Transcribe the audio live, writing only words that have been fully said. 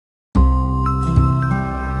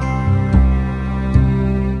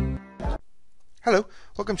Hello,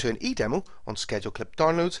 welcome to an e-demo on Schedule Clip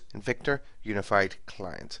Downloads in Victor Unified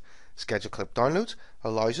Client. Schedule Clip Downloads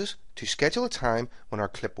allows us to schedule a time when our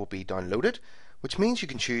clip will be downloaded, which means you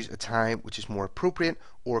can choose a time which is more appropriate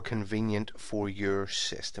or convenient for your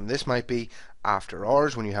system. This might be after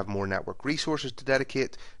hours when you have more network resources to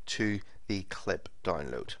dedicate to the clip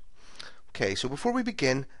download. Okay, so before we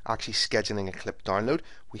begin actually scheduling a clip download,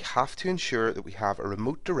 we have to ensure that we have a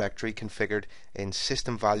remote directory configured in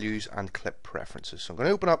System Values and Clip Preferences. So I'm going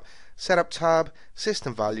to open up Setup tab,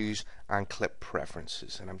 System Values and Clip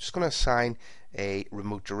Preferences, and I'm just going to assign a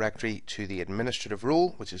remote directory to the administrative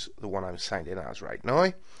role, which is the one I'm signed in as right now,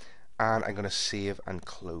 and I'm going to save and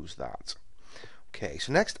close that. Okay,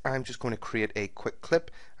 so next I'm just going to create a quick clip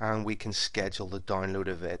and we can schedule the download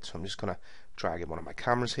of it. So I'm just going to drag in one of my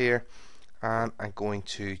cameras here, and I'm going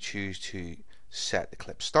to choose to set the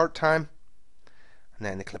clip start time and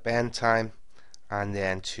then the clip end time and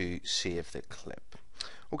then to save the clip.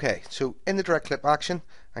 Okay, so in the direct clip action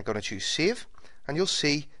I'm going to choose save, and you'll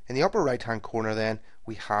see in the upper right hand corner then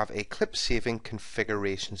we have a clip saving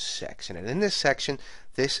configuration section, and in this section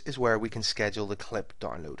this is where we can schedule the clip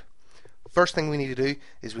download. First thing we need to do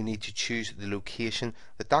is we need to choose the location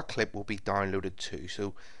that that clip will be downloaded to.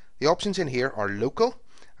 So the options in here are local,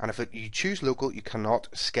 and if you choose local you cannot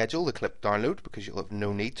schedule the clip download because you'll have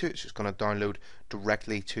no need to. It's just going to download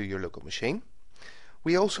directly to your local machine.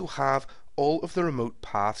 We also have all of the remote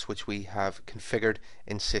paths which we have configured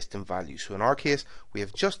in System Values. So in our case we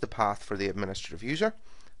have just the path for the administrative user,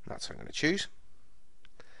 and that's what I'm going to choose.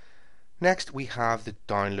 Next we have the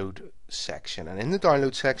download section, and in the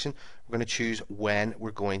download section we're going to choose when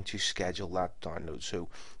we're going to schedule that download. So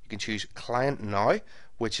you can choose Client Now,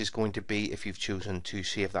 which is going to be if you've chosen to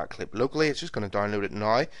save that clip locally, it's just going to download it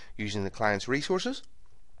now using the client's resources,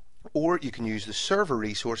 or you can use the server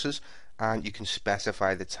resources and you can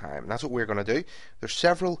specify the time, and that's what we're going to do. There's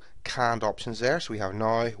several canned options there, so we have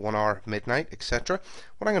now, 1 hour, midnight, etc.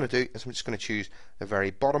 What I'm going to do is I'm just going to choose the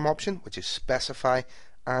very bottom option, which is specify,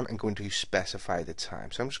 and I'm going to specify the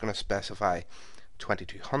time. So I'm just going to specify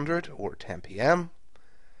 2200 or 10 p.m.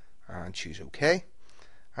 and choose OK.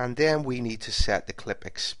 And then we need to set the clip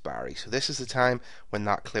expiry. So this is the time when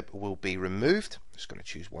that clip will be removed. I'm just going to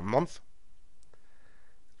choose 1 month,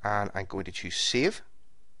 and I'm going to choose save.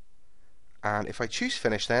 And if I choose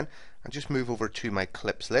finish then and just move over to my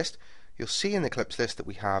clips list, you'll see in the clips list that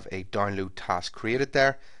we have a download task created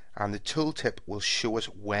there, and the tooltip will show us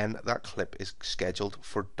when that clip is scheduled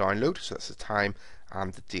for download. So that's the time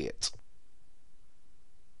and the date.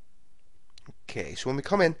 Okay, so when we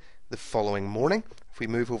come in the following morning, if we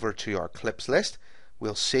move over to our clips list,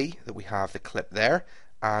 we'll see that we have the clip there,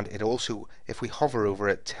 and it also, if we hover over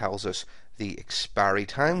it, tells us the expiry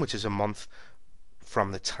time, which is a month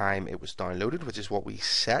from the time it was downloaded, which is what we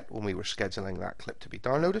set when we were scheduling that clip to be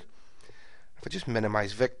downloaded. If I just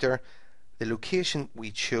minimize Victor, the location we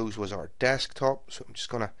chose was our desktop, so I'm just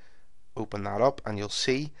going to open that up and you'll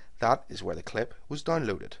see that is where the clip was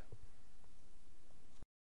downloaded.